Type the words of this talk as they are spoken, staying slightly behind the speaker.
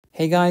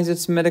Hey guys,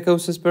 it's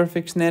Medicosis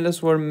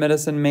Perfectionalis, where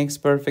medicine makes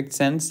perfect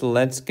sense.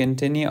 Let's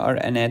continue our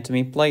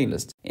anatomy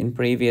playlist. In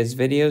previous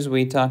videos,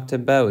 we talked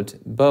about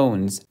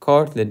bones,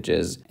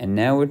 cartilages, and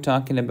now we're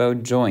talking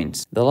about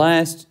joints. The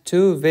last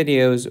two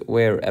videos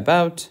were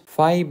about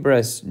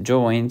fibrous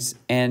joints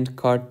and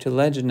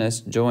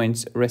cartilaginous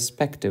joints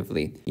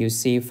respectively. You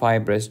see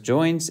fibrous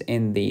joints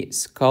in the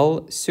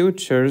skull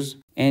sutures,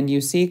 and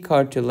you see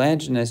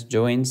cartilaginous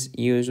joints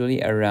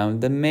usually around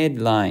the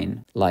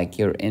midline, like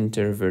your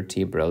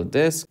intervertebral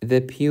disc, the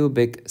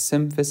pubic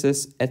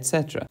symphysis,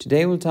 etc.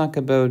 Today we'll talk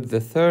about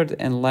the third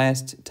and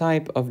last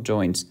type of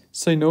joints,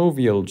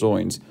 synovial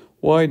joints.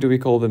 Why do we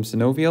call them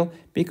synovial?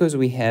 Because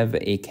we have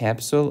a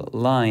capsule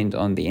lined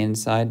on the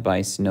inside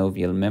by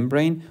synovial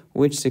membrane,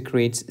 which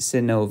secretes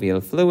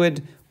synovial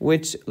fluid,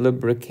 which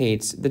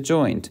lubricates the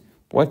joint.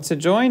 What's a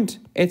joint?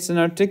 It's an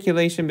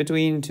articulation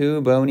between two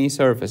bony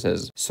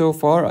surfaces. So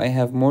far, I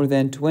have more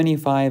than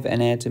 25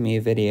 anatomy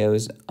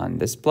videos on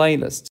this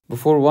playlist.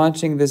 Before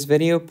watching this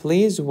video,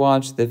 please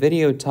watch the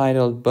video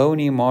titled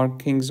Bony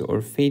Markings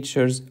or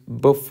Features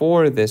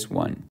before this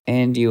one.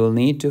 And you will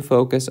need to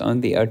focus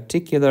on the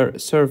articular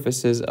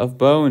surfaces of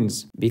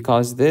bones,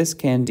 because this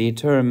can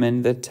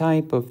determine the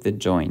type of the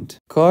joint.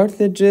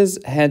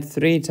 Cartilages had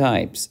three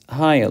types: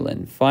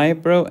 hyaline,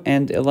 fibro,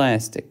 and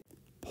elastic.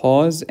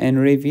 Pause and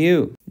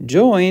review.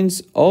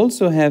 Joints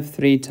also have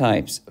three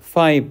types: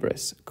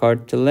 fibrous,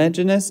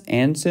 cartilaginous,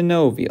 and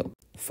synovial.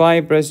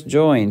 Fibrous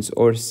joints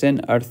or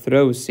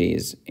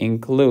synarthroses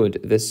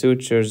include the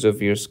sutures of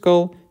your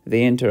skull,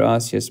 the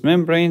interosseous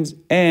membranes,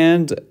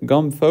 and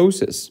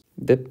gomphosis,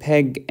 the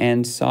peg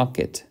and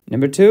socket.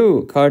 Number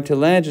two,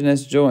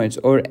 cartilaginous joints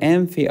or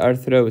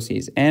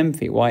amphiarthroses.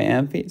 Why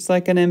amphi? It's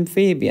like an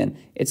amphibian.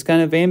 It's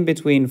kind of in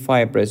between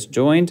fibrous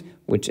joint,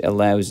 which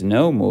allows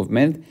no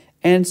movement,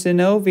 and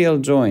synovial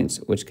joints,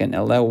 which can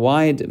allow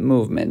wide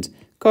movement.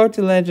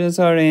 Cartilaginous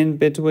are in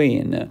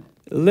between,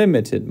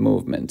 limited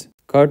movement.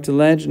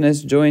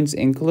 Cartilaginous joints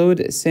include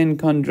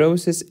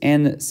synchondrosis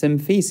and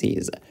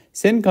symphyses.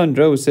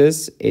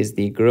 Synchondrosis is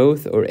the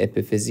growth or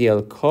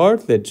epiphyseal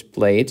cartilage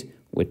plate,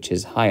 which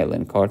is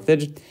hyaline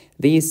cartilage.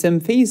 The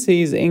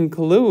symphyses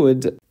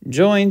include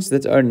joints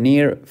that are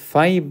near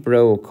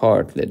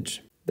fibrocartilage.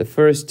 The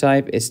first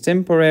type is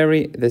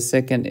temporary, the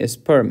second is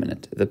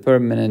permanent. The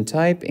permanent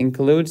type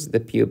includes the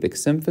pubic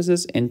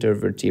symphysis,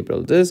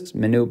 intervertebral discs,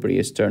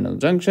 manubriosternal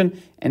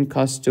junction, and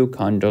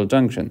costochondral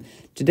junction.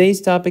 Today's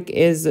topic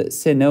is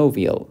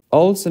synovial,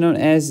 also known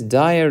as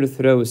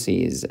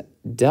diarthroses.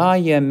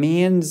 Dia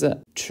means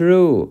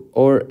true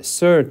or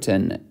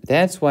certain.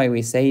 That's why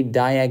we say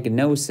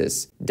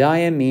diagnosis.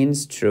 Dia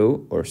means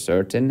true or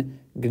certain.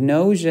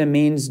 Gnosia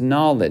means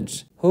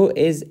knowledge. Who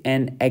is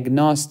an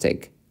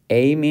agnostic?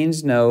 A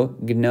means no,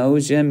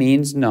 gnosia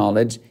means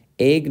knowledge,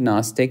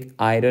 agnostic,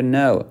 I don't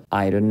know.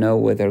 I don't know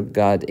whether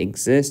God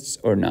exists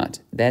or not.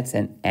 That's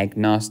an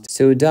agnostic.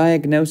 So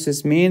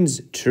diagnosis means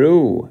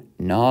true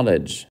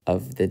knowledge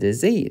of the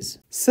disease.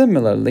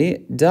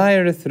 Similarly,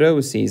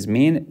 diarthroses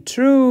mean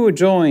true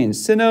joints.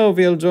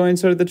 Synovial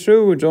joints are the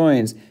true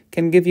joints,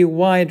 can give you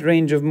wide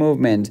range of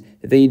movement.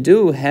 They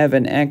do have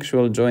an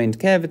actual joint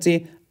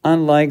cavity,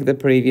 unlike the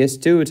previous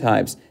two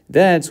types.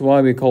 That's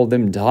why we call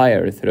them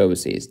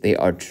diarthroses. They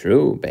are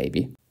true,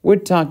 baby. We're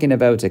talking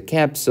about a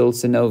capsule,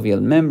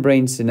 synovial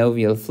membrane,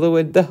 synovial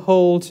fluid, the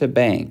whole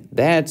shebang.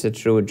 That's a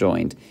true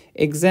joint.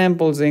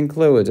 Examples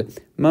include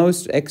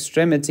most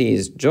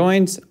extremities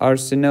joints are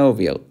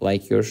synovial,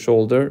 like your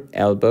shoulder,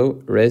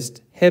 elbow,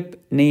 wrist,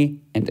 hip,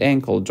 knee, and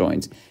ankle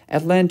joints.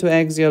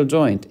 Atlantoaxial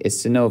joint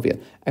is synovial.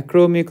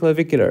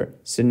 Acromioclavicular,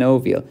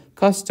 synovial.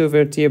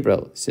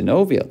 Costovertebral,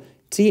 synovial.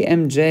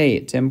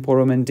 TMJ,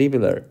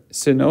 temporomandibular,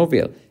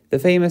 synovial. The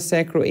famous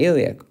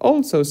sacroiliac,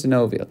 also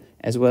synovial,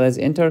 as well as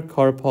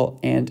intercarpal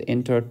and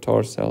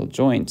intertarsal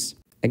joints.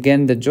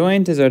 Again, the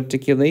joint is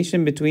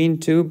articulation between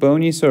two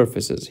bony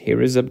surfaces.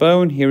 Here is a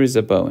bone, here is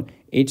a bone.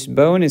 Each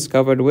bone is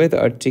covered with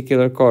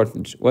articular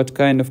cartilage. What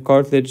kind of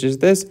cartilage is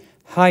this?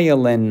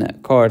 Hyaline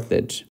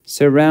cartilage,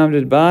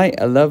 surrounded by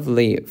a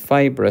lovely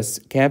fibrous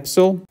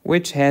capsule,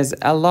 which has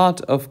a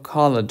lot of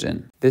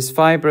collagen. This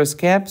fibrous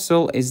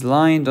capsule is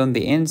lined on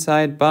the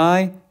inside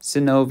by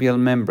synovial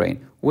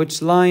membrane,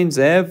 which lines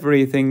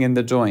everything in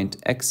the joint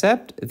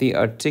except the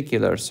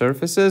articular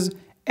surfaces,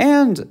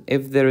 and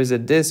if there is a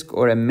disc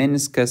or a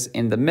meniscus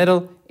in the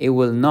middle, it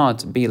will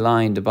not be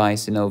lined by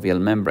synovial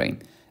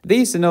membrane.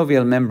 The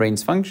synovial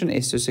membrane's function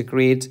is to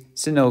secrete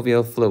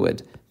synovial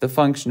fluid. The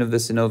function of the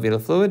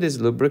synovial fluid is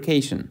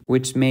lubrication,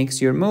 which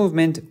makes your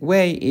movement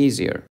way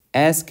easier.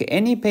 Ask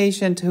any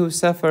patient who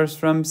suffers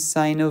from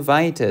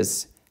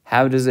synovitis.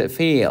 How does it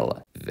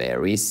feel?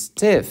 Very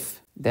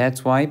stiff.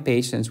 That's why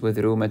patients with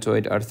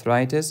rheumatoid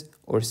arthritis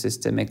or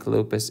systemic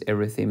lupus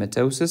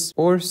erythematosus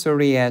or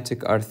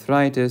psoriatic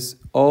arthritis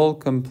all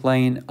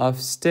complain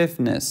of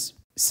stiffness.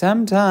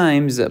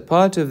 Sometimes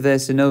part of the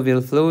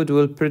synovial fluid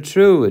will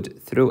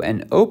protrude through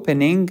an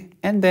opening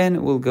and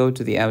then will go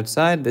to the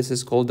outside. This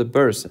is called a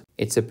bursa.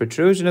 It's a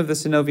protrusion of the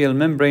synovial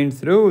membrane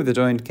through the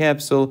joint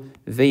capsule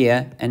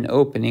via an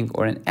opening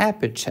or an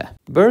aperture.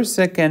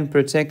 Bursa can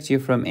protect you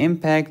from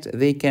impact.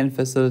 They can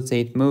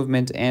facilitate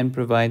movement and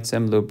provide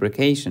some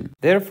lubrication.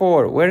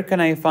 Therefore, where can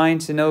I find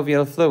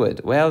synovial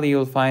fluid? Well,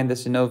 you'll find the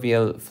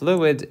synovial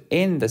fluid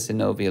in the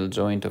synovial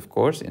joint, of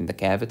course, in the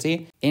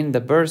cavity, in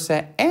the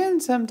bursa,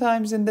 and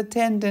sometimes in the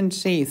tendon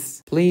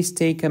sheaths. Please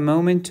take a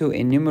moment to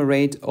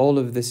enumerate all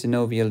of the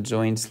synovial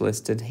joints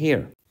listed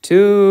here.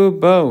 2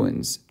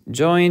 bones,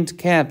 joint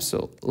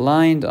capsule,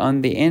 lined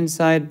on the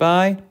inside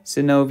by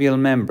synovial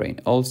membrane,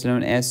 also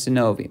known as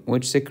synovium,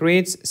 which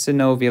secretes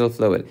synovial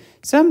fluid.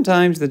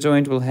 Sometimes the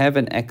joint will have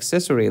an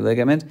accessory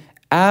ligament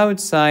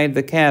outside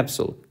the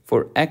capsule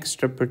for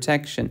extra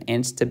protection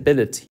and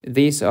stability.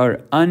 These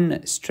are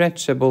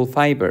unstretchable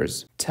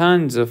fibers,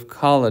 tons of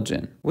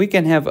collagen. We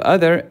can have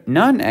other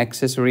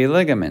non-accessory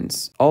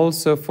ligaments,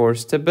 also for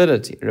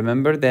stability.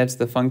 Remember, that's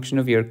the function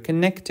of your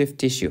connective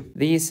tissue.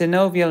 The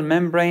synovial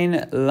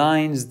membrane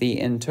lines the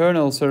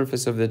internal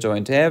surface of the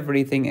joint.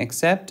 Everything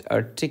except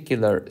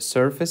articular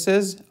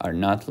surfaces are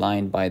not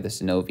lined by the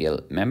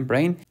synovial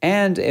membrane.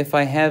 And if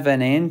I have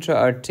an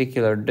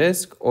intra-articular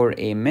disc or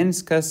a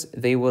meniscus,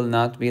 they will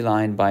not be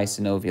lined by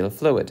synovial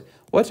fluid.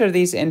 What are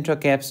these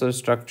intracapsular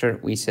structure?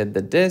 We said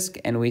the disc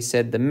and we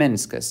said the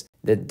meniscus.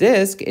 The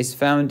disc is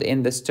found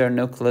in the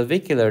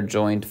sternoclavicular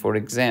joint, for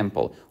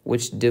example,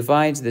 which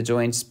divides the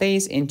joint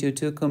space into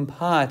 2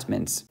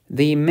 compartments.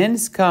 The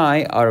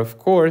menisci are, of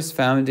course,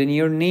 found in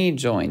your knee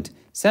joint.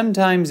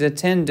 Sometimes a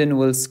tendon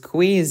will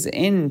squeeze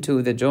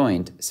into the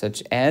joint,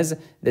 such as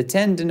the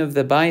tendon of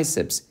the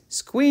biceps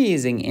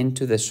squeezing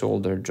into the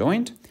shoulder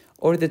joint,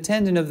 or the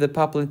tendon of the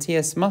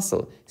popliteus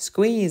muscle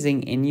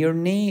squeezing in your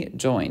knee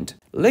joint.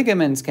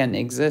 Ligaments can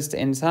exist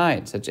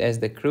inside, such as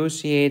the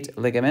cruciate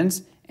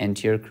ligaments,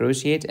 anterior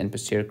cruciate and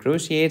posterior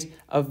cruciate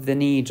of the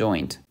knee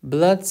joint.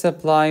 Blood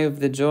supply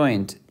of the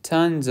joint,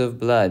 tons of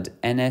blood,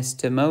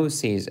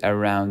 anastomoses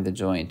around the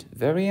joint,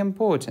 very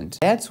important.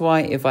 That's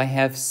why if I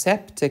have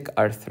septic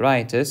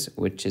arthritis,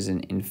 which is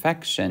an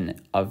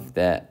infection of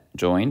the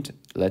joint,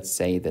 let's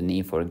say the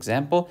knee for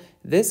example,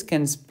 this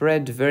can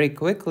spread very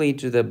quickly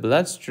to the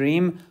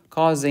bloodstream,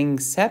 causing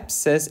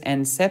sepsis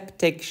and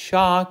septic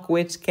shock,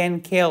 which can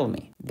kill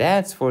me.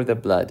 That's for the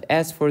blood.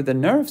 As for the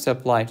nerve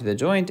supply to the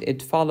joint,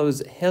 it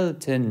follows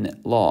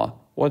Hilton law.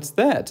 What's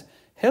that?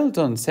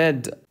 Hilton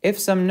said, if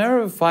some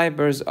nerve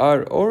fibers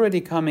are already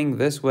coming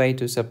this way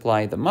to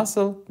supply the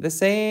muscle, the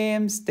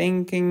same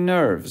stinking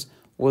nerves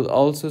will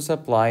also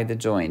supply the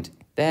joint.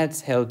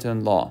 That's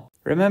Hilton law.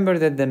 Remember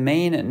that the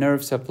main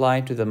nerve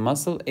supply to the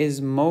muscle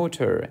is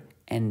motor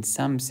and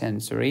some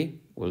sensory.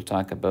 We'll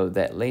talk about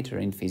that later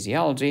in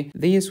physiology.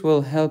 These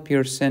will help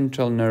your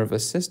central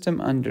nervous system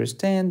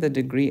understand the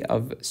degree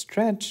of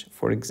stretch,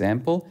 for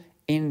example,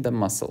 in the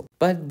muscle.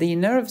 But the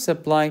nerve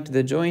supply to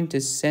the joint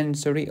is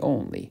sensory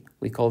only.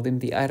 We call them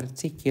the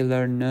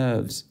articular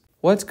nerves.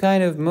 What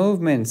kind of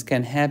movements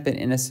can happen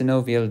in a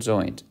synovial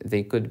joint?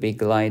 They could be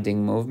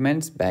gliding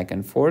movements back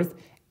and forth,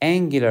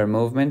 angular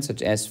movements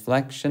such as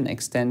flexion,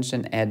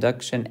 extension,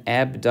 adduction,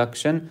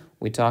 abduction.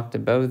 We talked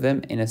about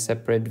them in a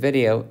separate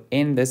video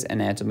in this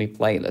anatomy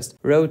playlist.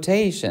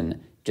 Rotation,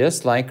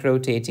 just like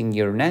rotating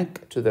your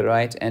neck to the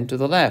right and to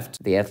the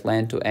left. The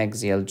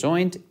atlantoaxial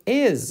joint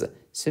is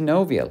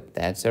synovial.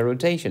 That's a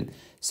rotation.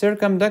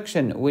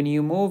 Circumduction, when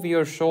you move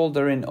your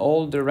shoulder in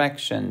all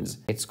directions,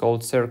 it's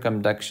called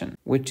circumduction,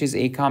 which is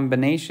a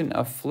combination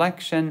of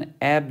flexion,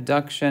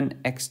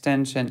 abduction,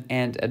 extension,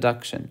 and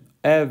adduction.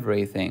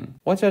 Everything.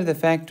 What are the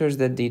factors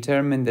that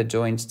determine the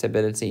joint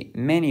stability?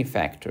 Many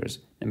factors.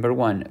 Number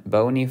 1,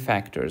 bony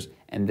factors.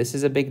 And this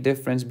is a big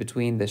difference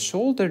between the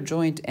shoulder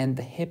joint and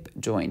the hip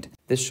joint.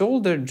 The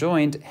shoulder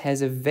joint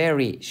has a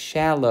very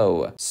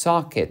shallow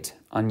socket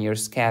on your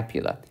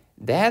scapula.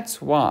 That's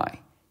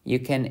why you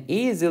can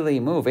easily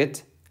move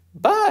it,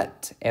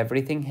 but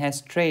everything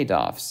has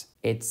trade-offs.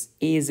 It's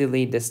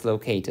easily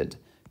dislocated.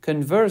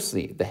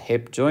 Conversely, the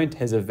hip joint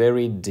has a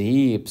very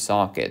deep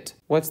socket.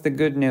 What's the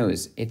good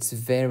news? It's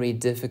very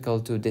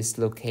difficult to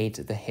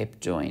dislocate the hip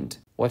joint.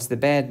 What's the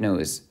bad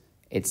news?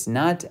 It's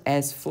not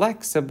as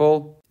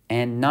flexible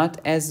and not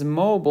as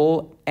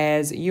mobile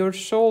as your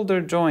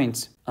shoulder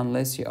joints,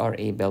 unless you are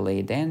a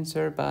ballet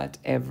dancer, but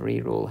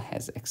every rule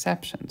has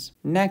exceptions.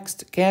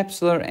 Next,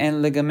 capsular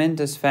and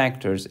ligamentous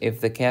factors.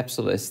 If the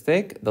capsule is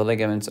thick, the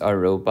ligaments are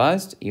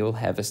robust, you will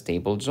have a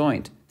stable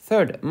joint.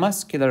 Third,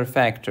 muscular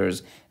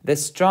factors. The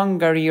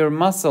stronger your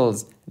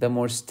muscles, the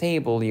more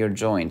stable your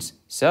joints.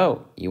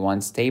 So, you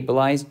want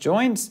stabilized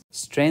joints?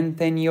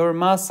 Strengthen your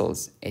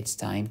muscles. It's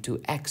time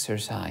to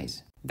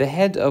exercise. The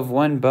head of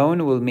one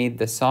bone will meet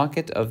the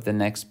socket of the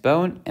next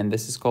bone, and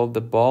this is called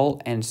the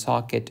ball and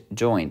socket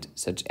joint,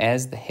 such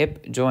as the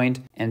hip joint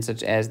and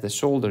such as the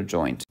shoulder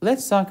joint.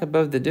 Let's talk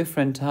about the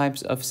different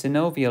types of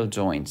synovial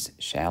joints,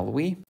 shall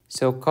we?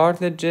 So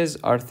cartilages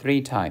are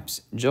 3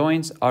 types,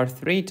 joints are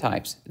 3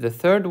 types. The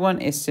third one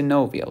is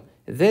synovial.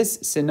 This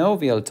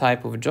synovial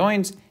type of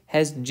joints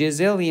has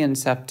gazillion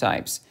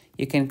subtypes.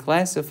 You can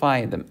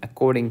classify them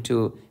according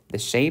to the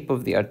shape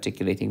of the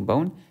articulating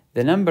bone,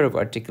 the number of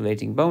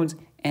articulating bones,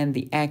 and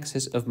the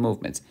axis of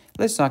movements.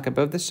 Let's talk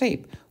about the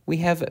shape. We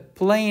have a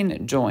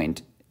plain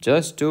joint,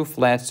 just two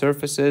flat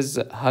surfaces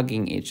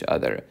hugging each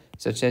other,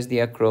 such as the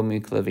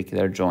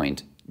acromioclavicular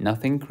joint.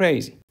 Nothing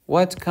crazy.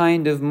 What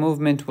kind of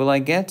movement will I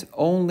get?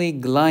 Only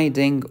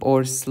gliding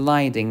or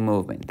sliding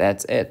movement.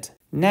 That's it.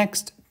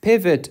 Next,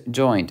 pivot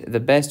joint. The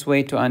best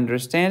way to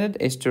understand it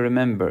is to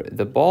remember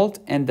the bolt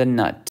and the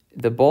nut.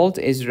 The bolt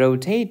is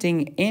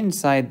rotating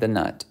inside the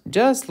nut,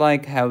 just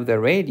like how the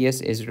radius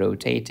is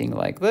rotating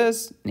like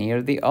this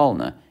near the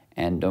ulna.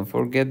 And don't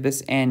forget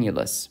this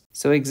annulus.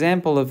 So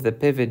example of the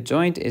pivot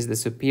joint is the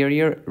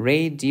superior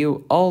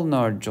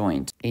radioulnar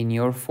joint in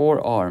your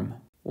forearm.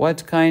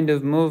 What kind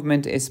of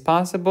movement is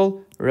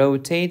possible?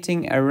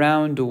 Rotating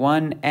around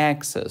one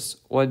axis.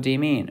 What do you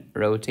mean?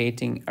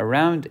 Rotating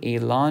around a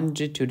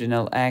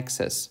longitudinal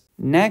axis.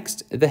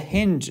 Next, the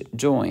hinge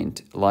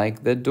joint,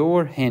 like the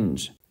door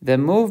hinge. The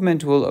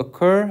movement will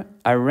occur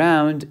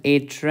around a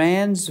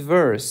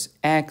transverse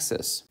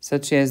axis,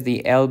 such as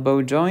the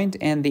elbow joint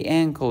and the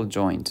ankle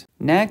joint.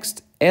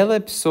 Next,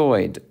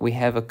 ellipsoid. We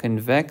have a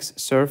convex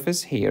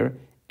surface here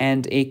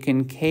and a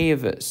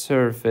concave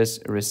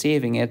surface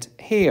receiving it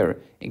here.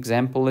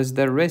 Example is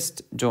the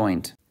wrist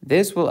joint.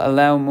 This will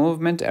allow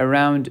movement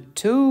around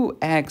two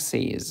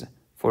axes.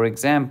 For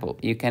example,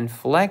 you can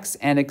flex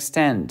and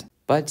extend,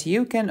 but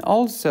you can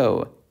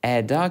also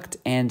adduct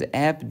and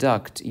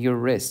abduct your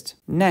wrist.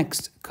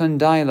 Next,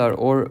 condylar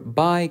or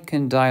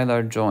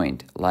bicondylar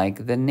joint,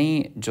 like the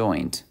knee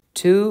joint.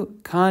 Two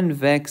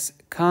convex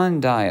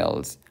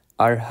condyles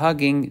are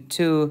hugging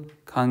two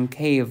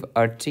concave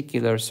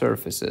articular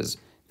surfaces.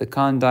 The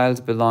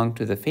condyles belong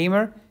to the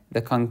femur,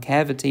 the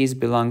concavities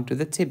belong to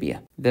the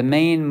tibia. The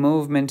main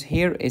movement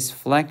here is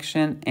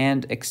flexion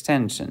and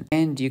extension,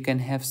 and you can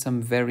have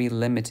some very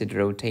limited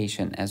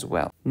rotation as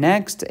well.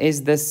 Next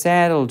is the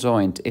saddle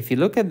joint. If you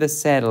look at the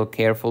saddle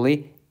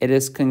carefully, it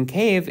is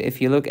concave if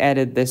you look at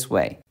it this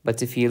way.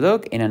 But if you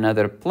look in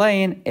another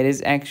plane, it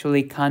is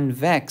actually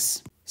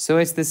convex. So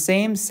it's the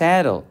same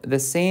saddle, the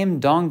same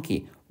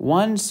donkey.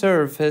 One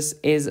surface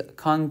is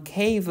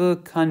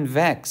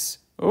concavo-convex.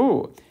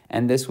 Ooh.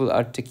 And this will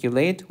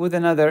articulate with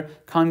another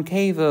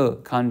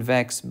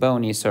concavo-convex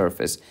bony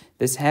surface.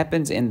 This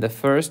happens in the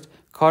first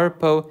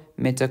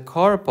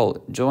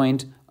carpometacarpal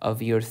joint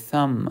of your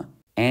thumb.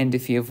 And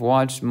if you've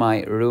watched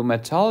my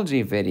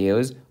rheumatology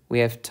videos, we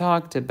have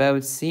talked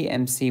about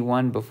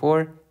CMC1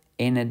 before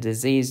in a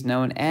disease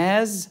known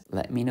as,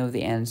 let me know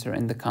the answer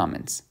in the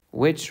comments.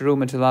 Which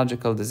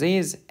rheumatological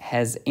disease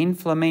has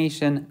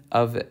inflammation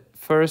of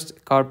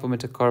first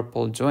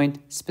carpometacarpal joint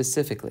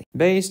specifically?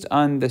 Based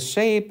on the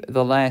shape,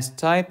 the last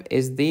type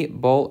is the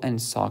ball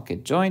and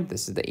socket joint.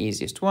 This is the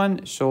easiest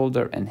one.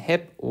 Shoulder and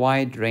hip,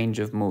 wide range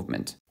of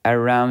movement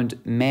around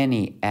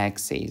many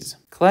axes.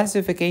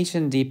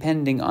 Classification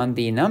depending on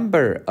the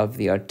number of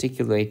the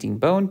articulating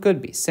bone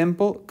could be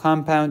simple,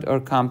 compound,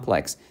 or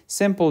complex.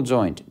 Simple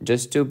joint,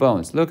 just two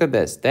bones. Look at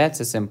this, that's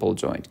a simple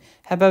joint.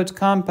 How about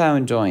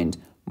compound joint?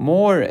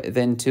 More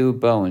than two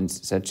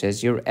bones, such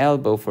as your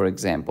elbow, for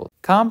example.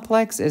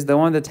 Complex is the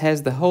one that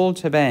has the whole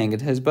shebang.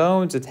 It has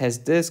bones, it has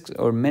discs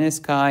or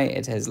menisci,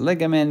 it has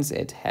ligaments,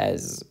 it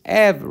has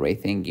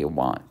everything you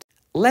want.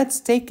 Let's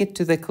take it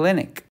to the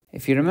clinic.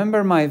 If you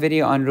remember my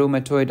video on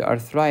rheumatoid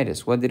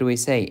arthritis, what did we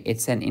say?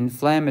 It's an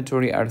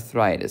inflammatory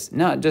arthritis,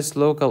 not just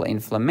local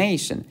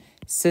inflammation.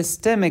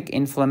 Systemic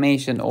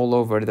inflammation all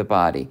over the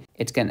body.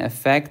 It can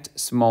affect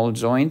small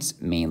joints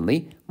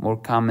mainly, more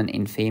common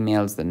in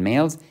females than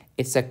males.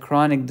 It's a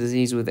chronic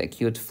disease with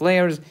acute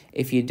flares.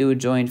 If you do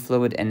joint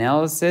fluid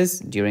analysis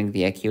during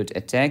the acute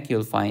attack,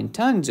 you'll find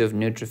tons of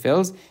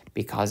neutrophils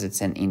because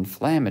it's an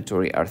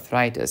inflammatory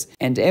arthritis.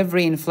 And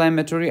every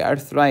inflammatory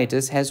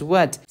arthritis has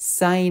what?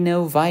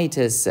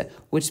 Synovitis,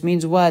 which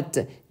means what?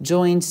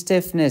 Joint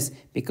stiffness,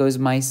 because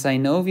my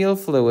synovial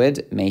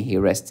fluid, may he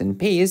rest in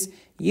peace,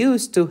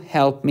 used to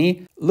help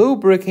me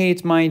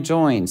lubricate my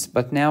joints,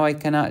 but now I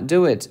cannot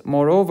do it.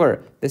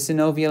 Moreover, the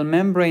synovial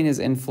membrane is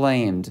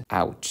inflamed.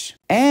 Ouch.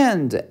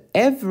 And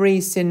every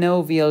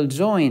synovial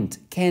joint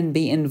can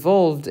be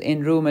involved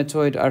in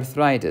rheumatoid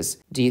arthritis.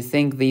 Do you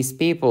think these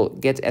people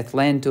get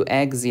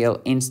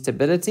atlantoaxial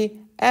instability?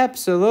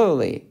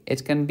 Absolutely.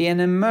 It can be an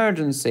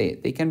emergency.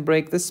 They can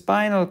break the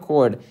spinal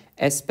cord,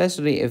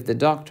 especially if the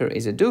doctor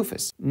is a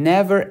doofus.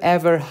 Never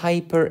ever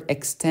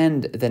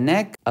hyperextend the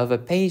neck of a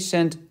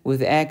patient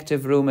with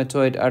active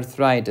rheumatoid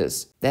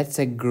arthritis. That's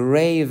a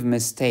grave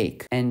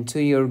mistake. And to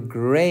your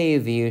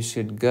grave you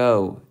should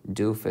go,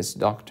 doofus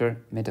doctor,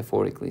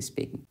 metaphorically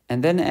speaking.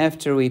 And then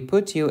after we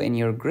put you in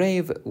your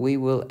grave, we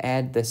will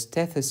add the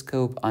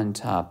stethoscope on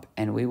top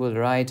and we will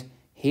write,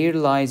 "Here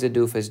lies a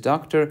doofus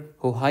doctor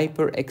who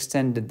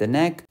hyperextended the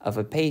neck of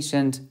a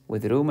patient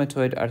with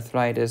rheumatoid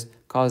arthritis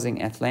causing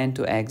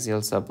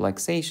atlantoaxial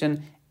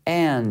subluxation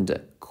and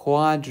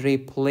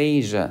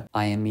quadriplegia.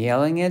 I am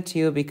yelling at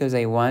you because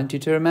I want you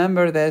to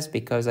remember this,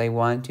 because I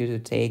want you to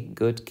take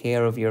good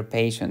care of your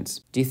patients.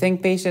 Do you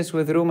think patients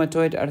with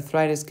rheumatoid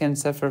arthritis can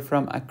suffer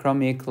from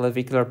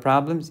acromioclavicular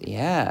problems?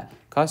 Yeah.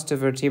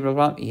 Costovertebral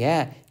problem?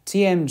 Yeah.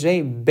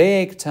 TMJ,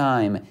 big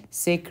time.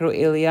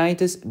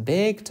 Sacroiliitis,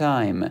 big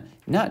time.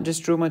 Not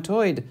just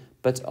rheumatoid,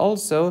 but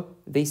also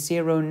the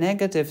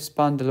seronegative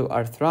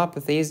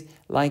spondyloarthropathies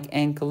like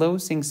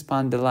ankylosing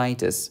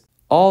spondylitis.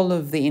 All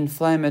of the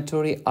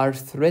inflammatory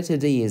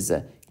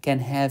arthritides can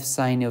have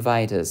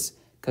synovitis,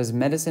 because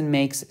medicine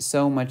makes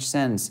so much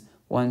sense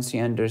once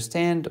you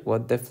understand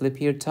what the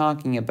flip you're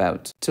talking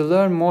about. To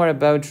learn more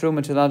about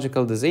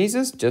rheumatological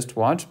diseases, just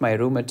watch my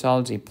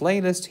rheumatology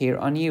playlist here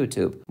on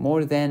YouTube.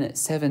 More than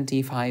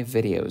 75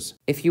 videos.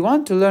 If you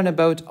want to learn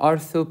about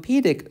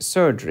orthopedic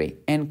surgery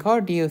and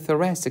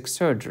cardiothoracic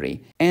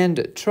surgery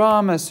and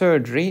trauma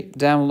surgery,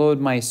 download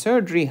my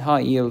surgery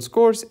high yields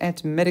course at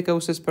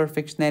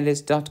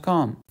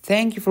medicosisperfectionalis.com.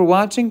 Thank you for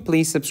watching.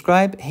 Please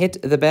subscribe, hit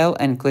the bell,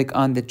 and click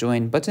on the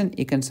join button.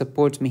 You can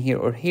support me here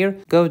or here.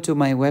 Go to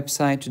my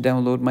website to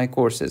download my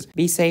courses.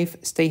 Be safe,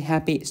 stay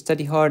happy,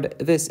 study hard.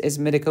 This is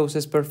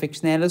Medicosis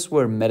Perfectionalis,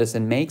 where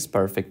medicine makes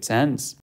perfect sense.